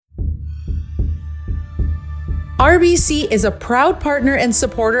RBC is a proud partner and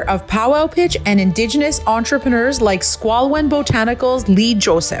supporter of Powwow Pitch and Indigenous entrepreneurs like Squalwen Botanical's Lee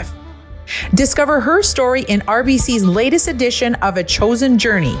Joseph. Discover her story in RBC's latest edition of A Chosen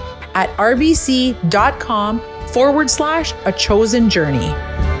Journey at rbc.com/A Chosen Journey.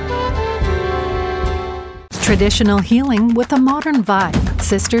 Traditional healing with a modern vibe.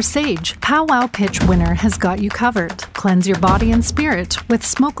 Sister Sage, Powwow Pitch winner, has got you covered. Cleanse your body and spirit with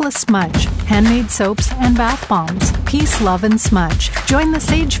smokeless smudge, handmade soaps and bath bombs. Peace, love, and smudge. Join the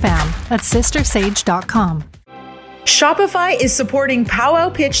Sage fam at sistersage.com. Shopify is supporting Powwow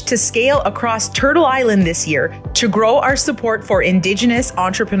Pitch to scale across Turtle Island this year to grow our support for Indigenous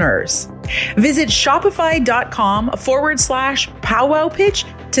entrepreneurs. Visit shopify.com/Powwow Pitch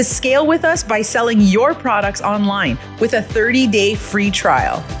to scale with us by selling your products online with a 30-day free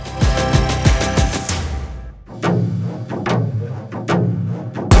trial.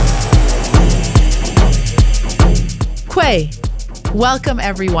 Kwei, welcome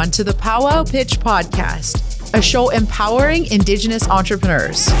everyone to the Powwow Pitch podcast, a show empowering Indigenous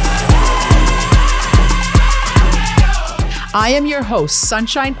entrepreneurs. I am your host,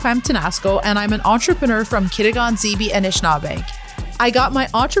 Sunshine Quem-Tanasco, and I'm an entrepreneur from Kitigan-Zibi, Anishinaabe. I got my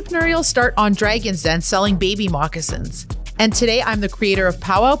entrepreneurial start on Dragon's Den selling baby moccasins. And today I'm the creator of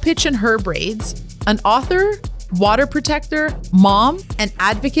Powwow Pitch and Her Braids, an author, water protector, mom, and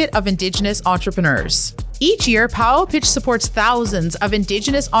advocate of Indigenous entrepreneurs. Each year, Powwow Pitch supports thousands of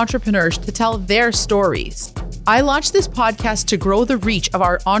Indigenous entrepreneurs to tell their stories. I launched this podcast to grow the reach of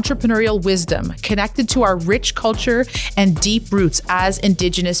our entrepreneurial wisdom connected to our rich culture and deep roots as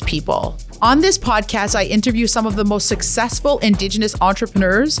Indigenous people. On this podcast, I interview some of the most successful Indigenous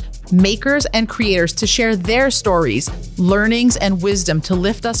entrepreneurs, makers, and creators to share their stories, learnings, and wisdom to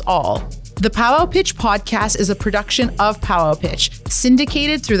lift us all. The Powwow Pitch podcast is a production of Powwow Pitch,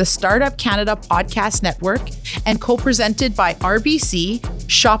 syndicated through the Startup Canada Podcast Network and co-presented by RBC,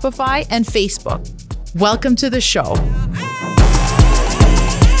 Shopify, and Facebook. Welcome to the show.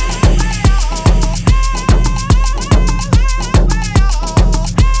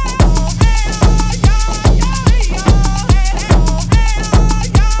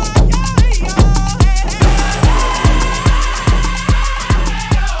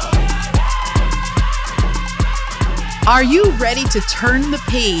 Are you ready to turn the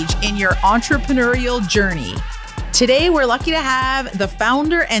page in your entrepreneurial journey? Today, we're lucky to have the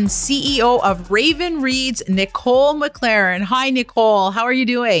founder and CEO of Raven Reads, Nicole McLaren. Hi, Nicole. How are you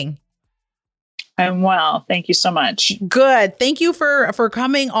doing? I'm well. Thank you so much. Good. Thank you for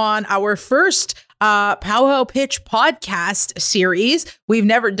coming on our first Powwow Pitch podcast series. We've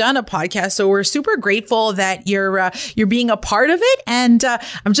never done a podcast, so we're super grateful that you're being a part of it. And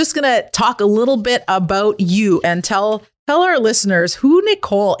I'm just going to talk a little bit about you and tell our listeners who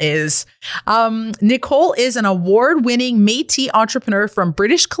Nicole is. Nicole is an award-winning Métis entrepreneur from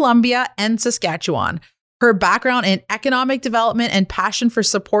British Columbia and Saskatchewan. Her background in economic development and passion for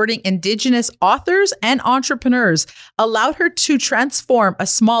supporting Indigenous authors and entrepreneurs allowed her to transform a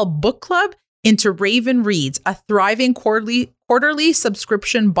small book club into Raven Reads, a thriving quarterly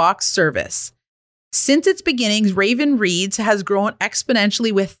subscription box service. Since its beginnings, Raven Reads has grown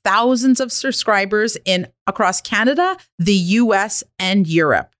exponentially with thousands of subscribers across Canada, the US, and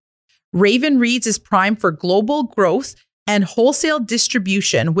Europe. Raven Reads is primed for global growth and wholesale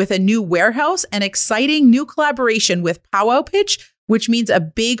distribution with a new warehouse and exciting new collaboration with Powwow Pitch, which means a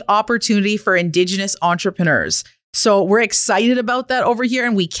big opportunity for Indigenous entrepreneurs. So we're excited about that over here,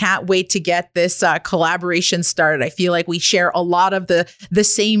 and we can't wait to get this collaboration started. I feel like we share a lot of the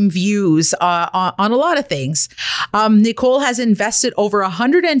same views on a lot of things. Nicole has invested over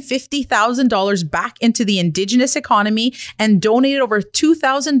 $150,000 back into the Indigenous economy and donated over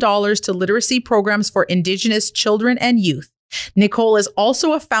 $2,000 to literacy programs for Indigenous children and youth. Nicole is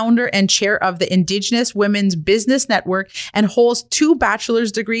also a founder and chair of the Indigenous Women's Business Network and holds 2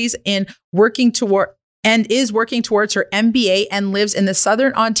 bachelor's degrees in working towards her MBA and lives in the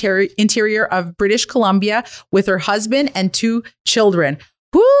southern interior of British Columbia with her husband and 2 children.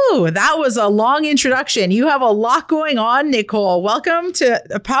 Whoo, that was a long introduction. You have a lot going on, Nicole. Welcome to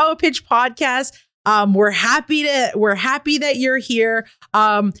the Powwow Pitch podcast. We're happy that you're here.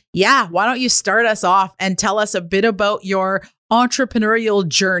 Why don't you start us off and tell us a bit about your entrepreneurial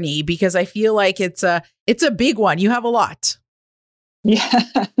journey, because I feel like it's a big one. You have a lot. Yeah.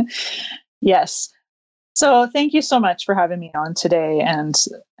 Yes. So thank you so much for having me on today and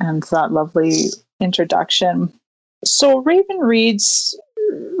that lovely introduction. So Raven Reads,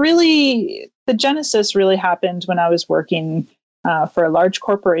 really, the genesis really happened when I was working for a large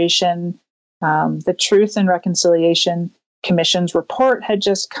corporation. The Truth and Reconciliation Commission's report had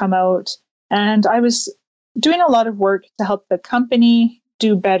just come out, and I was doing a lot of work to help the company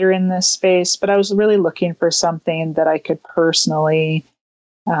do better in this space, but I was really looking for something that I could personally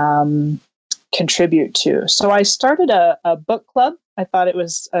contribute to. So I started a book club. I thought it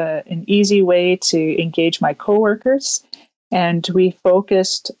was an easy way to engage my coworkers, and we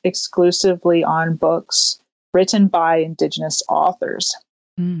focused exclusively on books written by Indigenous authors.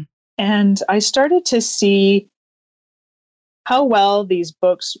 Mm. And I started to see how well these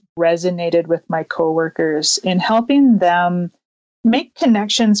books resonated with my coworkers in helping them make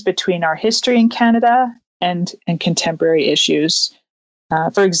connections between our history in Canada and contemporary issues.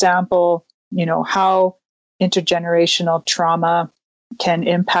 For example, how intergenerational trauma can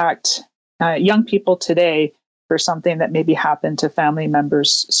impact young people today for something that maybe happened to family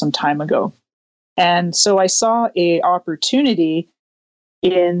members some time ago. And so I saw an opportunity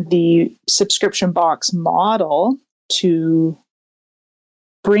in the subscription box model to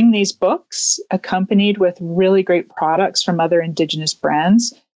bring these books accompanied with really great products from other Indigenous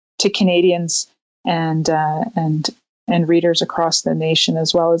brands to Canadians and readers across the nation,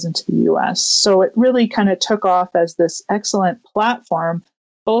 as well as into the US. So it really kind of took off as this excellent platform,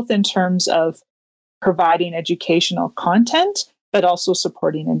 both in terms of providing educational content, but also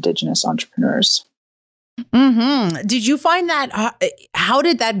supporting Indigenous entrepreneurs. Mm-hmm. Did you find that, how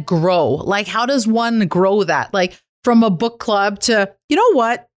did that grow? Like, how does one grow that? Like, from a book club to, you know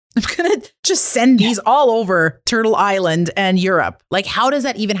what, I'm going to just send these all over Turtle Island and Europe. Like, how does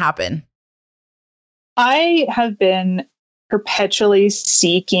that even happen? I have been perpetually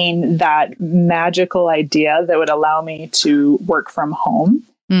seeking that magical idea that would allow me to work from home.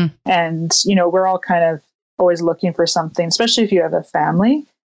 Mm. And, we're all kind of always looking for something, especially if you have a family.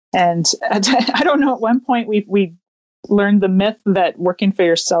 And I don't know, at one point we learned the myth that working for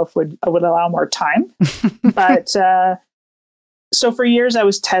yourself would allow more time. But so for years I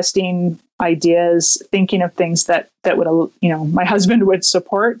was testing ideas, thinking of things that would, my husband would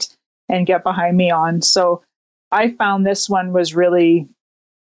support and get behind me on. So I found this one was really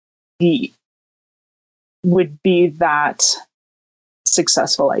would be that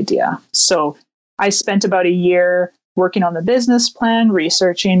successful idea. So I spent about a year working on the business plan,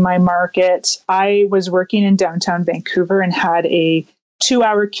 researching my market. I was working in downtown Vancouver and had a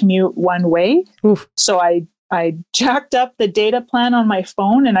 2-hour commute one way. Oof. So I jacked up the data plan on my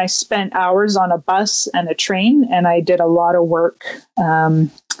phone and I spent hours on a bus and a train, and I did a lot of work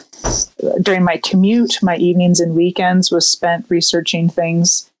during my commute. My evenings and weekends was spent researching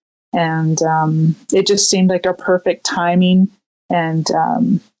things, and it just seemed like a perfect timing, and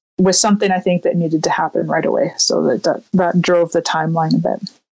was something I think that needed to happen right away. So that drove the timeline a bit.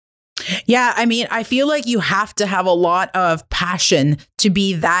 Yeah, I mean, I feel like you have to have a lot of passion to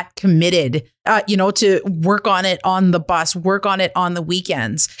be that committed, to work on it on the bus, work on it on the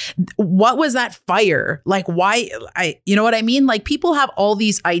weekends. What was that fire? Like, why? You know what I mean? Like, people have all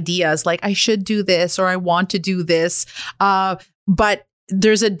these ideas, like I should do this or I want to do this. But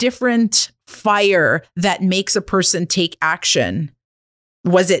there's a different fire that makes a person take action.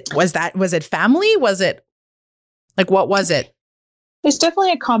 Was it family? Was it like, what was it? It's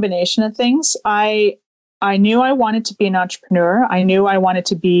definitely a combination of things. I knew I wanted to be an entrepreneur. I knew I wanted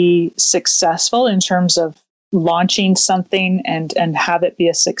to be successful in terms of launching something and have it be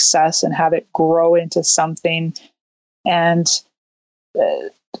a success and have it grow into something. And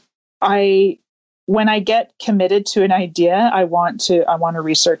when I get committed to an idea, I want to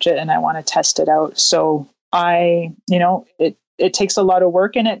research it and I want to test it out. So it takes a lot of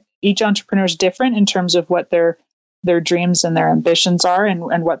work, and each entrepreneur is different in terms of what their dreams and their ambitions are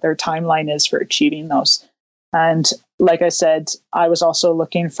and what their timeline is for achieving those. And like I said, I was also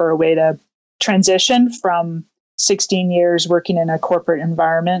looking for a way to transition from 16 years working in a corporate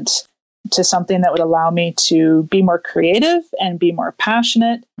environment to something that would allow me to be more creative and be more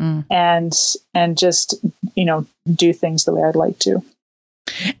passionate and just, do things the way I'd like to.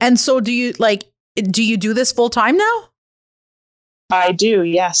 And so do you do this full time now? I do,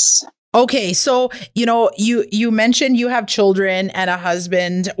 yes. Okay, so you mentioned you have children and a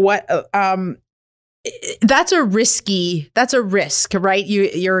husband. What that's a risk, right?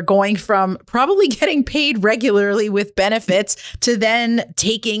 You're going from probably getting paid regularly with benefits to then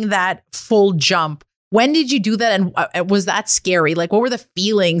taking that full jump. When did you do that, and was that scary? Like, what were the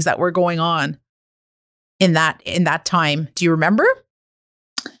feelings that were going on in that time? Do you remember?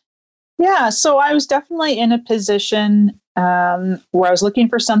 Yeah, so I was definitely in a position where I was looking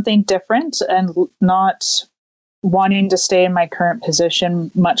for something different and not wanting to stay in my current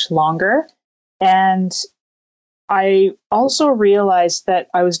position much longer. And I also realized that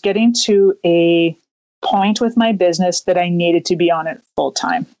I was getting to a point with my business that I needed to be on it full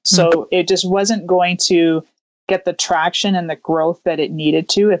time. So it just wasn't going to get the traction and the growth that it needed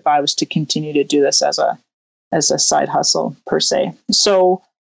to if I was to continue to do this as a side hustle per se. So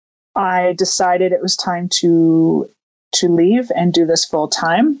I decided it was time to leave and do this full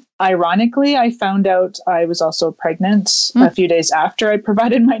time. Ironically, I found out I was also pregnant a few days after I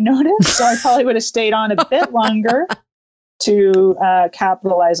provided my notice. So I probably would have stayed on a bit longer to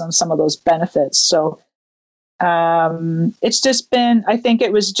capitalize on some of those benefits. So it's just been, I think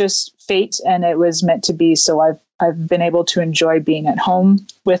it was just fate and it was meant to be. So I've been able to enjoy being at home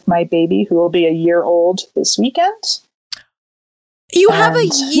with my baby, who will be a year old this weekend. You have a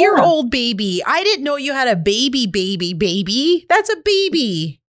year-old baby. I didn't know you had a baby. That's a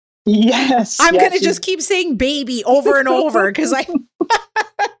baby. Yes. I'm going to just keep saying baby over and over because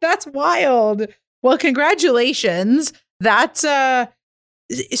that's wild. Well, congratulations. That's,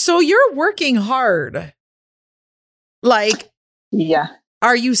 so you're working hard. Like, yeah.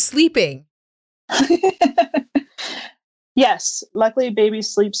 Are you sleeping? Yes. Luckily, baby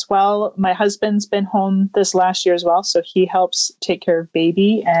sleeps well. My husband's been home this last year as well. So he helps take care of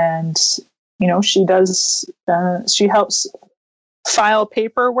baby. And, she helps file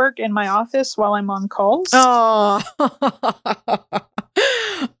paperwork in my office while I'm on calls. Oh,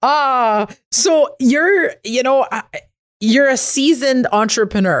 so you're a seasoned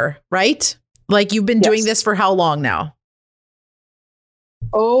entrepreneur, right? Like you've been doing this for how long now?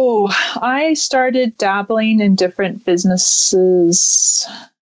 Oh, I started dabbling in different businesses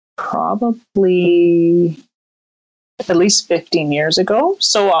probably at least 15 years ago.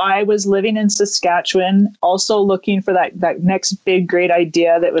 So I was living in Saskatchewan, also looking for that next big, great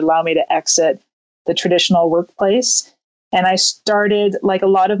idea that would allow me to exit the traditional workplace. And I started, like a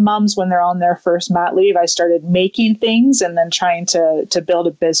lot of moms, when they're on their first mat leave, I started making things and then trying to build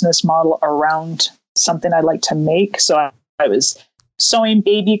a business model around something I'd like to make. So I was sewing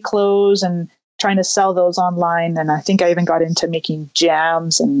baby clothes and trying to sell those online. And I think I even got into making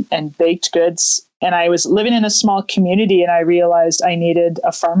jams and baked goods. And I was living in a small community and I realized I needed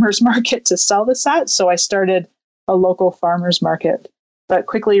a farmer's market to sell this at. So I started a local farmer's market, but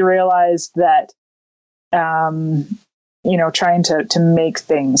quickly realized that, trying to make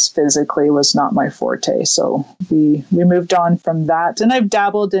things physically was not my forte. So we moved on from that. And I've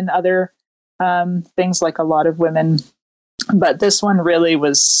dabbled in other things like a lot of women. But this one really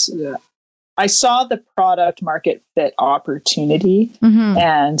was, I saw the product market fit opportunity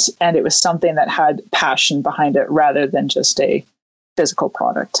and it was something that had passion behind it rather than just a physical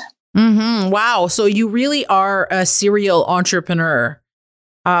product. Wow. So you really are a serial entrepreneur.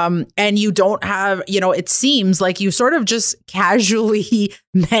 And you don't have, it seems like you sort of just casually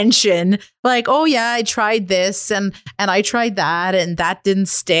mention like, oh yeah, I tried this and I tried that and that didn't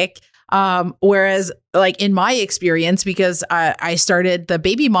stick. Whereas like in my experience, because I started the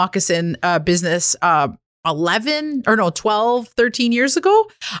baby moccasin business 12, 13 years ago.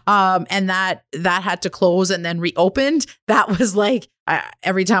 And that had to close and then reopened. That was like,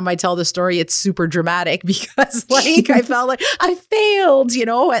 every time I tell the story, it's super dramatic because like I felt like I failed,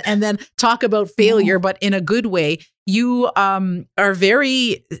 and then talk about failure, but in a good way. You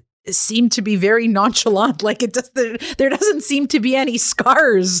seem to be very nonchalant. Like there doesn't seem to be any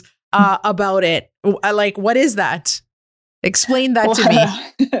scars about it. Like, what is that? Explain that to me.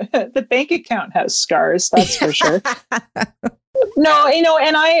 The bank account has scars, that's for sure. No,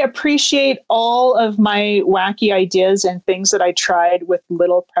 and I appreciate all of my wacky ideas and things that I tried with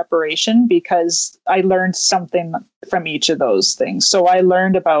little preparation because I learned something from each of those things. So I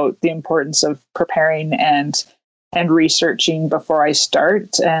learned about the importance of preparing and researching before I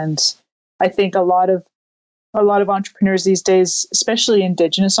start. And I think a lot of entrepreneurs these days, especially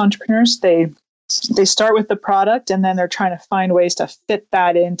Indigenous entrepreneurs, they start with the product and then they're trying to find ways to fit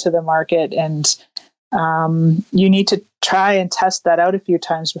that into the market. And you need to try and test that out a few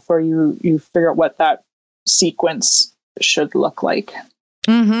times before you figure out what that sequence should look like.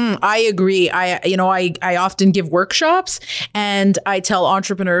 I agree. I often give workshops and I tell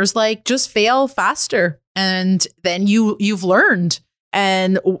entrepreneurs like, just fail faster and then you've learned.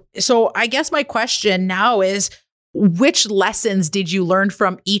 And so I guess my question now is, which lessons did you learn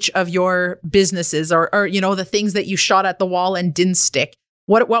from each of your businesses or the things that you shot at the wall and didn't stick?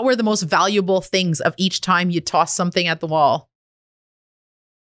 What were the most valuable things of each time you tossed something at the wall?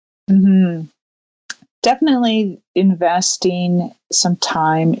 Definitely investing some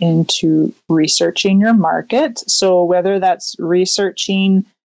time into researching your market. So whether that's researching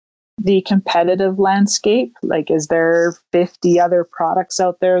the competitive landscape, like is there 50 other products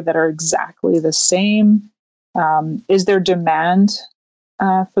out there that are exactly the same? Is there demand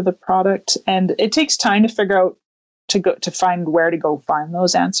for the product, and it takes time to figure out to find where to go find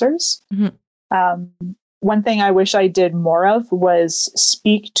those answers. One thing I wish I did more of was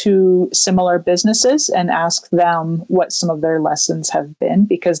speak to similar businesses and ask them what some of their lessons have been,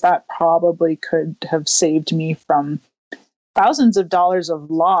 because that probably could have saved me from thousands of dollars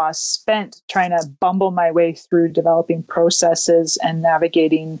of loss spent trying to bumble my way through developing processes and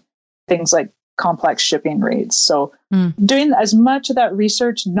navigating things like complex shipping rates. So doing as much of that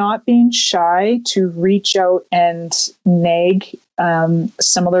research, not being shy to reach out and nag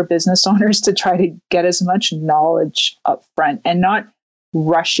similar business owners to try to get as much knowledge up front and not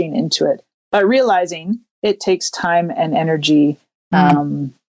rushing into it, but realizing it takes time and energy.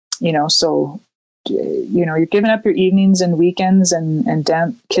 So you're giving up your evenings and weekends and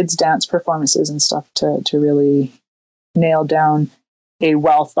kids' dance performances and stuff to really nail down a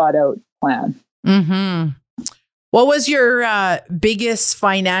well thought out plan. Mm-hmm. What was your biggest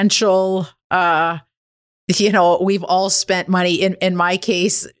financial, we've all spent money in my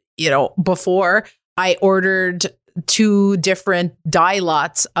case, before I ordered 2 different dye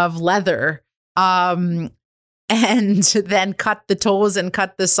lots of leather, and then cut the toes and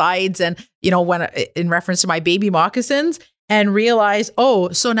cut the sides. And, when in reference to my baby moccasins, and realize,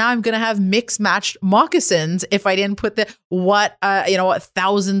 so now I'm going to have mixed matched moccasins if I didn't put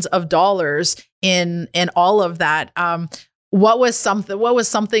thousands of dollars in all of that. What was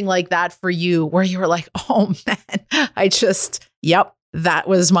something like that for you where you were like, oh man, that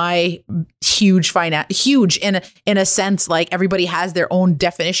was my huge in a sense, like everybody has their own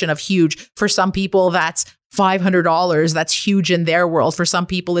definition of huge. For some people, that's $500. That's huge in their world. For some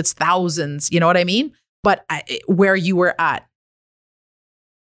people, it's thousands. You know what I mean? But where you were at.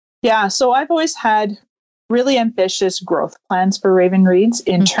 Yeah. So I've always had really ambitious growth plans for Raven Reads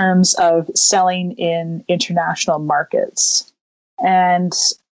in terms of selling in international markets. And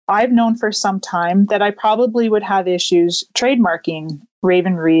I've known for some time that I probably would have issues trademarking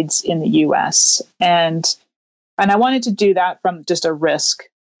Raven Reads in the US. And I wanted to do that from just a risk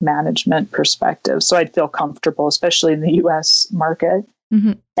management perspective. So I'd feel comfortable, especially in the US market.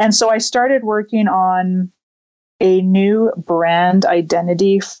 Mm-hmm. And so I started working on a new brand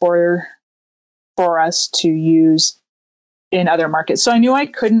identity for us to use in other markets. So I knew I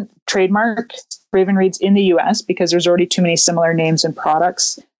couldn't trademark Raven Reads in the US because there's already too many similar names and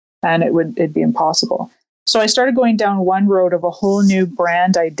products, and it'd be impossible. So I started going down one road of a whole new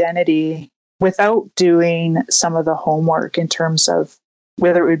brand identity without doing some of the homework in terms of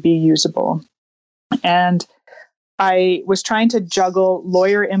whether it would be usable. And I was trying to juggle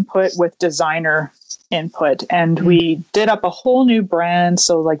lawyer input with designer input, and we did up a whole new brand.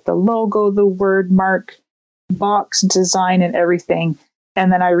 So like the logo, the word mark, box design, and everything.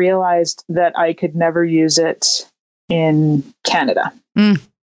 And then I realized that I could never use it in Canada.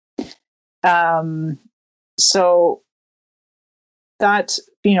 So that,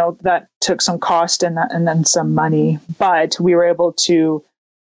 that took some cost and then some money, but we were able to,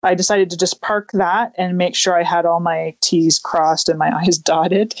 I decided to just park that and make sure I had all my T's crossed and my I's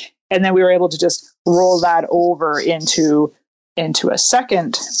dotted. And then we were able to just roll that over into a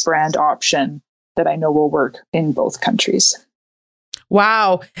second brand option that I know will work in both countries.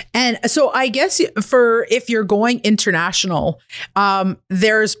 Wow. And so I guess if you're going international,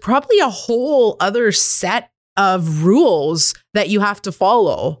 there's probably a whole other set of rules that you have to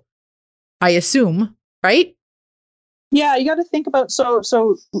follow, I assume, right? Yeah, you got to think about, so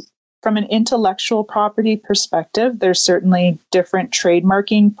from an intellectual property perspective, there's certainly different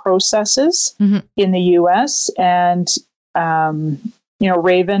trademarking processes in the US. And,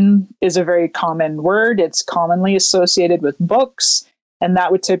 Raven is a very common word. It's commonly associated with books, and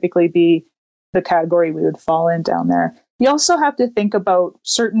that would typically be the category we would fall in down there. You also have to think about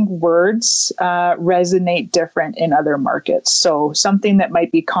certain words resonate different in other markets. So something that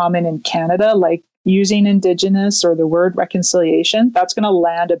might be common in Canada, like using Indigenous or the word reconciliation, that's going to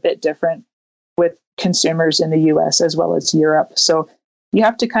land a bit different with consumers in the US as well as Europe. So you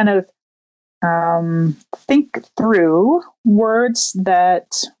have to kind of think through words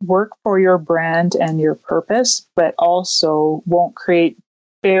that work for your brand and your purpose, but also won't create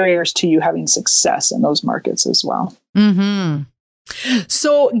barriers to you having success in those markets as well. Mm-hmm.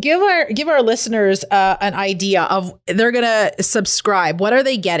 So give our listeners an idea of, they're going to subscribe. What are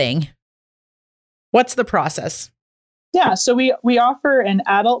they getting? What's the process? Yeah, so we offer an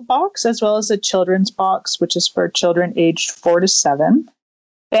adult box as well as a children's box, which is for children aged 4 to 7.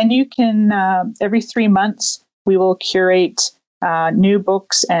 And you can, every 3 months, we will curate new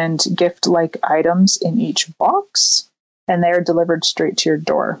books and gift-like items in each box, and they're delivered straight to your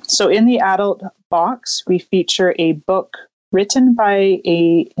door. So in the adult box, we feature a book written by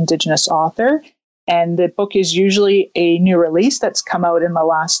a Indigenous author. And the book is usually a new release that's come out in the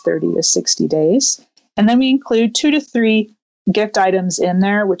last 30 to 60 days. And then we include 2 to 3 gift items in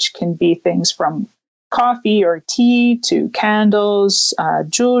there, which can be things from coffee or tea to candles,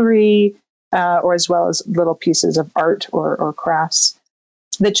 jewelry, or as well as little pieces of art or crafts.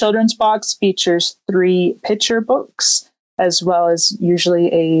 The children's box features 3 picture books, as well as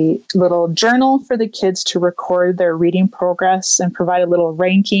usually a little journal for the kids to record their reading progress and provide a little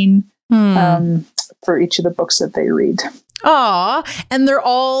ranking for each of the books that they read. Aw, and they're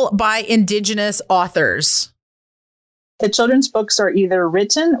all by Indigenous authors. The children's books are either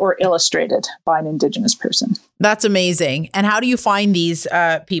written or illustrated by an Indigenous person. That's amazing. And how do you find these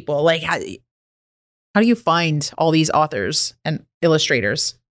people? Like, how do you find all these authors and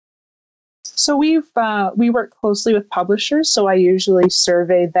illustrators? So we work closely with publishers. So I usually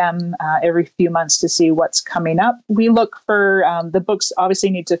survey them every few months to see what's coming up. We look for the books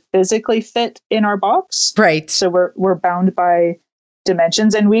obviously need to physically fit in our box, right? So we're bound by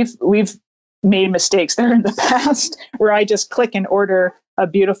dimensions, and we've made mistakes there in the past where I just click and order a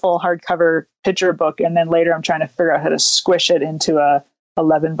beautiful hardcover picture book, and then later I'm trying to figure out how to squish it into a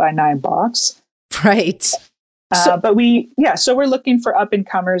 11 by 9 box. Right. But so we're looking for up and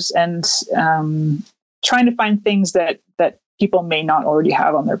comers and trying to find things that people may not already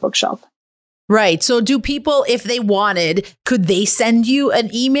have on their bookshelf. Right. So do people, if they wanted, could they send you an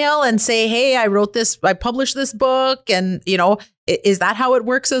email and say, hey, I published this book, and, is that how it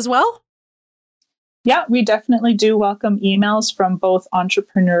works as well? Yeah, we definitely do welcome emails from both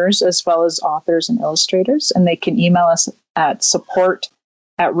entrepreneurs as well as authors and illustrators, and they can email us at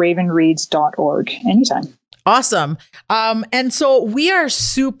support@ravenreads.org anytime. Awesome. And so we are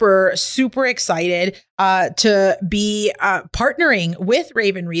super, super excited to be partnering with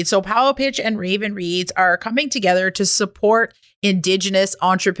Raven Reads. So Powwow Pitch and Raven Reads are coming together to support Indigenous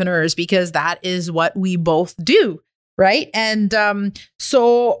entrepreneurs, because that is what we both do, right? And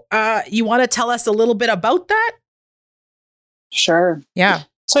so you want to tell us a little bit about that? Sure. Yeah.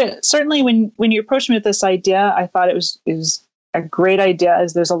 So certainly when you approached me with this idea, I thought it was a great idea,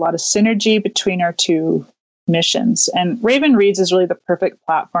 as there's a lot of synergy between our two missions. And Raven Reads is really the perfect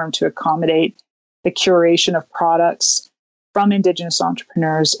platform to accommodate the curation of products from Indigenous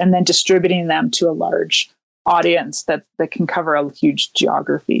entrepreneurs and then distributing them to a large audience that can cover a huge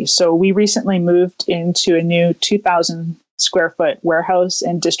geography. So we recently moved into a new 2,000 square foot warehouse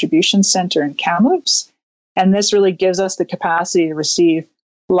and distribution center in Kamloops. And this really gives us the capacity to receive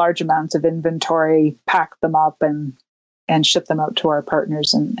large amounts of inventory, pack them up, and ship them out to our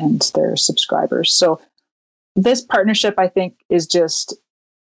partners and their subscribers. So this partnership, I think, is just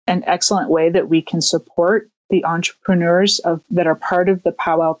an excellent way that we can support the entrepreneurs that are part of the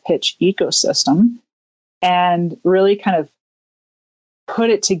Powwow Pitch ecosystem and really kind of put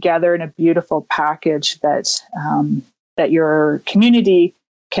it together in a beautiful package that your community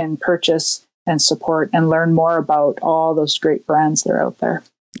can purchase and support and learn more about all those great brands that are out there.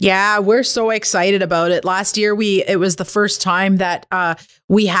 Yeah, we're so excited about it. Last year, it was the first time that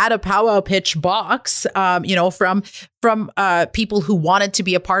we had a Powwow Pitch box, from people who wanted to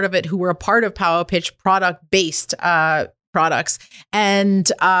be a part of it, who were a part of Powwow Pitch product-based products,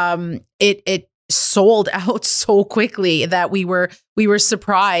 and it sold out so quickly that we were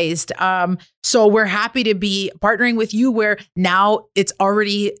surprised. So we're happy to be partnering with you, where now it's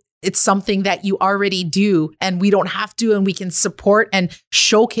something that you already do, and we don't have to, and we can support and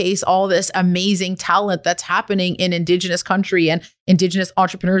showcase all this amazing talent that's happening in Indigenous country, and Indigenous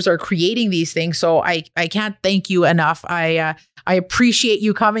entrepreneurs are creating these things. So I can't thank you enough. I appreciate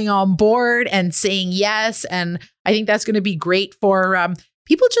you coming on board and saying yes. And I think that's going to be great for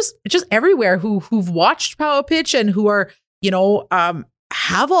people just everywhere who've watched Powwow Pitch and who are,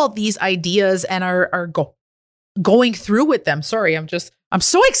 have all these ideas and are going through with them. Sorry, I'm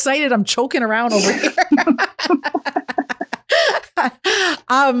so excited. I'm choking around over here.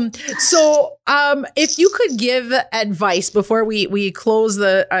 So if you could give advice before we close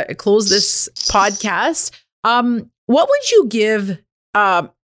this podcast, what would you give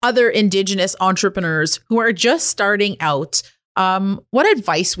other Indigenous entrepreneurs who are just starting out? What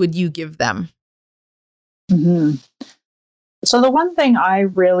advice would you give them? Mm-hmm. So the one thing I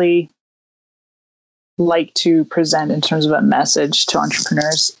really like to present in terms of a message to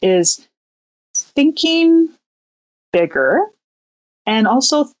entrepreneurs is thinking bigger, and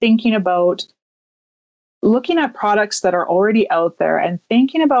also thinking about looking at products that are already out there and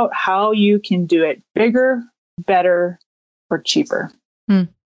thinking about how you can do it bigger, better, or cheaper.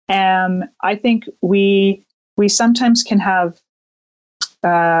 And I think we sometimes can have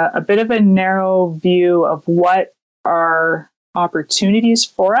a bit of a narrow view of what are opportunities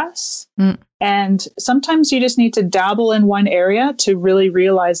for us. And sometimes you just need to dabble in one area to really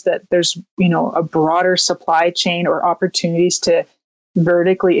realize that there's, a broader supply chain or opportunities to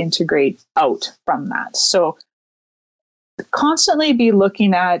vertically integrate out from that. So constantly be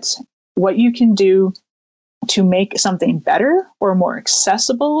looking at what you can do to make something better or more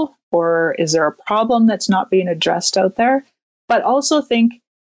accessible, or is there a problem that's not being addressed out there? But also think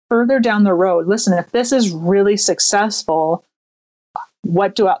further down the road. Listen, if this is really successful,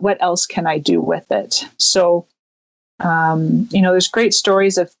 what else can I do with it? So, there's great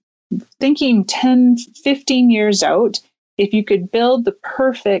stories of thinking 10, 15 years out. If you could build the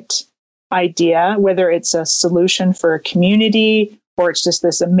perfect idea, whether it's a solution for a community or it's just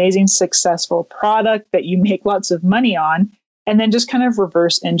this amazing successful product that you make lots of money on, and then just kind of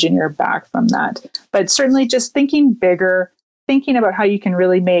reverse engineer back from that. But certainly just thinking bigger, thinking about how you can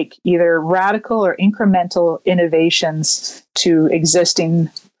really make either radical or incremental innovations to existing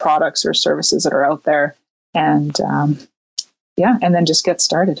products or services that are out there. And and then just get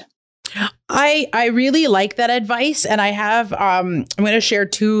started. I really like that advice. And I have, I'm going to share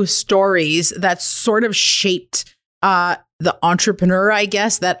two stories that sort of shaped the entrepreneur, I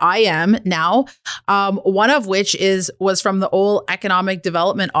guess, that I am now. One of which was from the old economic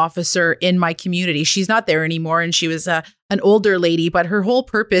development officer in my community. She's not there anymore, and she was an older lady, but her whole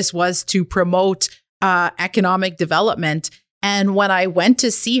purpose was to promote economic development. And when I went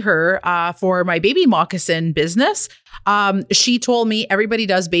to see her for my baby moccasin business, she told me, everybody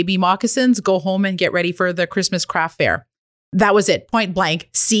does baby moccasins, go home and get ready for the Christmas craft fair. That was it, point blank.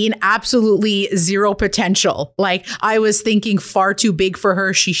 Seen absolutely zero potential. Like, I was thinking far too big for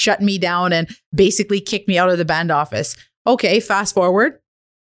her. She shut me down and basically kicked me out of the band office. Okay, fast forward.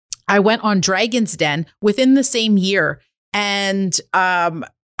 I went on Dragon's Den within the same year, and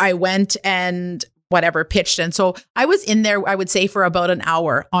I went and pitched. And so I was in there, I would say, for about an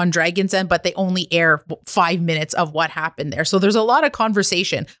hour on Dragon's Den, but they only air 5 minutes of what happened there. So there's a lot of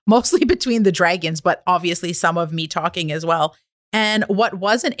conversation, mostly between the dragons, but obviously some of me talking as well. And what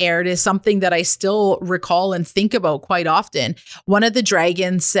wasn't aired is something that I still recall and think about quite often. One of the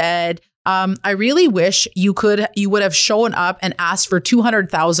dragons said, I really wish you would have shown up and asked for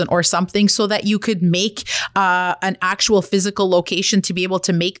 200,000 or something so that you could make an actual physical location to be able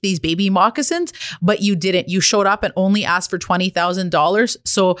to make these baby moccasins, but you didn't. You showed up and only asked for $20,000.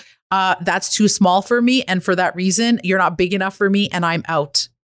 So that's too small for me. And for that reason, you're not big enough for me and I'm out.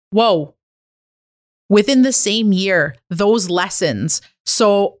 Whoa. Within the same year, those lessons.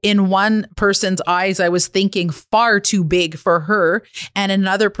 So in one person's eyes, I was thinking far too big for her. And in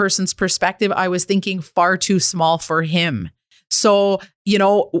another person's perspective, I was thinking far too small for him. So,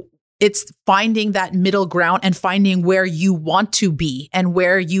 it's finding that middle ground and finding where you want to be and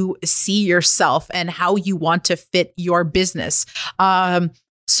where you see yourself and how you want to fit your business.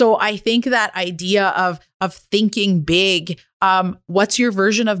 So I think that idea of thinking big, what's your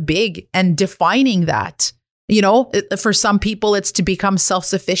version of big, and defining that. For some people, it's to become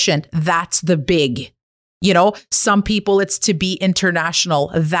self-sufficient. That's the big. Some people, it's to be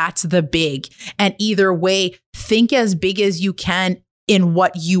international. That's the big. And either way, think as big as you can in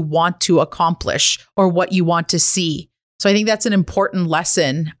what you want to accomplish or what you want to see. So I think that's an important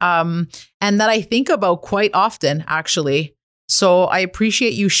lesson, and that I think about quite often, actually. So I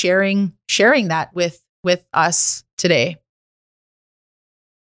appreciate you sharing that with us today.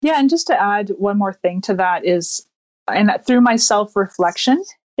 Yeah, and just to add one more thing to that is, and through my self-reflection,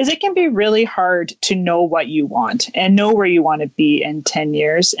 is it can be really hard to know what you want and know where you want to be in 10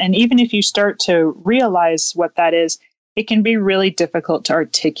 years. And even if you start to realize what that is, it can be really difficult to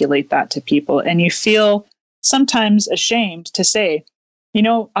articulate that to people. And you feel sometimes ashamed to say,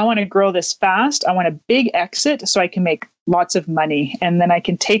 I want to grow this fast. I want a big exit so I can make lots of money. And then I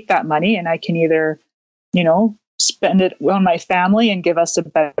can take that money and I can either, spend it on my family and give us a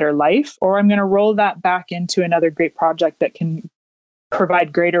better life, or I'm going to roll that back into another great project that can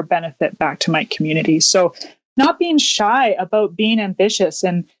provide greater benefit back to my community. So not being shy about being ambitious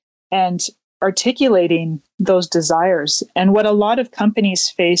and articulating those desires. And what a lot of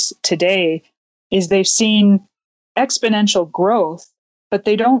companies face today is they've seen exponential growth, but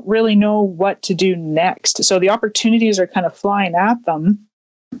they don't really know what to do next. So the opportunities are kind of flying at them,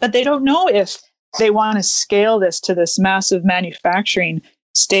 but they don't know if they want to scale this to this massive manufacturing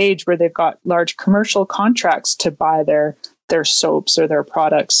stage where they've got large commercial contracts to buy their soaps or their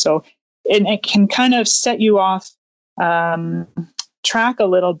products. So it can kind of set you off track a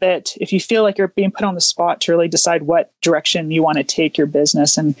little bit if you feel like you're being put on the spot to really decide what direction you want to take your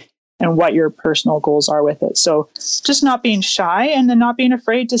business and what your personal goals are with it. So just not being shy and then not being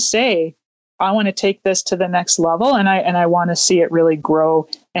afraid to say, I want to take this to the next level, and I want to see it really grow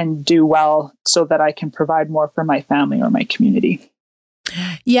and do well so that I can provide more for my family or my community.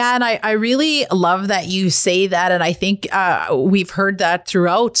 Yeah. And I really love that you say that. And I think we've heard that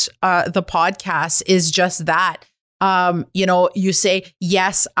throughout the podcast is just that. You say,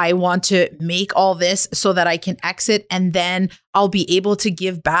 yes, I want to make all this so that I can exit and then I'll be able to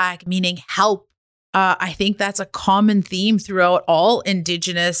give back, meaning help. I think that's a common theme throughout all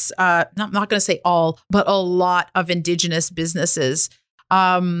Indigenous, I'm not going to say all, but a lot of Indigenous businesses.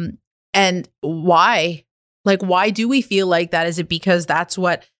 And why? Like, why do we feel like that? Is it because that's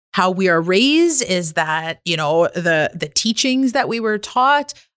how we are raised? Is that, the teachings that we were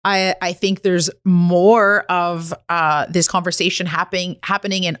taught? I think there's more of this conversation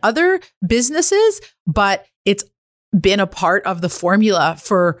happening in other businesses, but it's been a part of the formula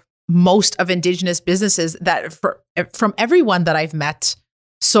for most of Indigenous businesses from everyone that I've met.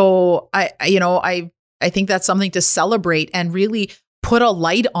 So I think that's something to celebrate and really put a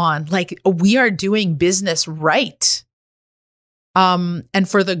light on, like, we are doing business right. And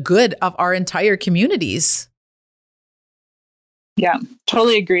for the good of our entire communities. Yeah,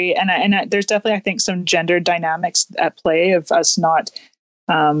 totally agree. And there's definitely, I think, some gender dynamics at play of us not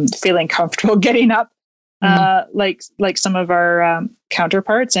feeling comfortable getting up, like some of our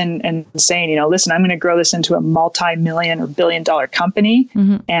counterparts and saying, listen, I'm going to grow this into a multi-million or billion-dollar company.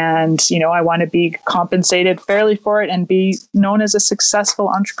 And, I want to be compensated fairly for it and be known as a successful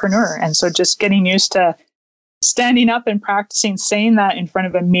entrepreneur. And so just getting used to standing up and practicing saying that in front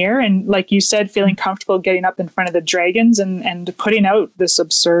of a mirror. And like you said, feeling comfortable getting up in front of the dragons and putting out this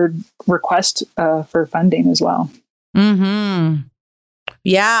absurd request for funding as well. Mm-hmm.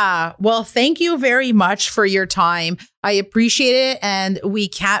 Yeah. Well, thank you very much for your time. I appreciate it. And we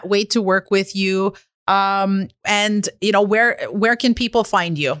can't wait to work with you. And where can people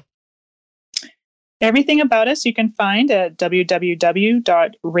find you? Everything about us you can find at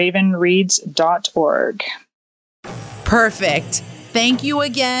www.ravenreads.org. Perfect. Thank you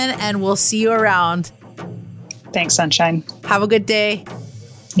again, and we'll see you around. Thanks, Sunshine. Have a good day.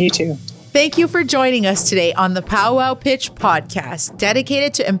 You too. Thank you for joining us today on the Powwow Pitch podcast,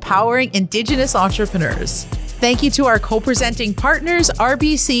 dedicated to empowering Indigenous entrepreneurs. Thank you to our co-presenting partners,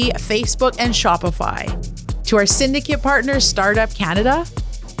 RBC, Facebook, and Shopify. To our syndicate partners, Startup Canada.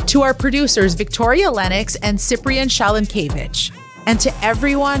 To our producers, Victoria Lennox and Cyprian Shalankevich. And to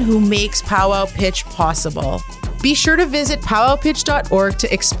everyone who makes Powwow Pitch possible. Be sure to visit powwowpitch.org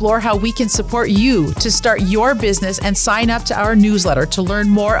to explore how we can support you to start your business and sign up to our newsletter to learn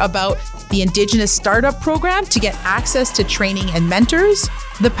more about the Indigenous Startup Program to get access to training and mentors,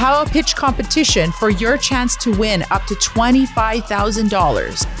 the Powwow Pitch competition for your chance to win up to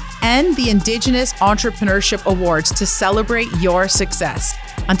 $25,000, and the Indigenous Entrepreneurship Awards to celebrate your success.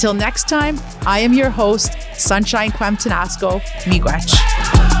 Until next time, I am your host, Sunshine Quemtanasco, Miigwech.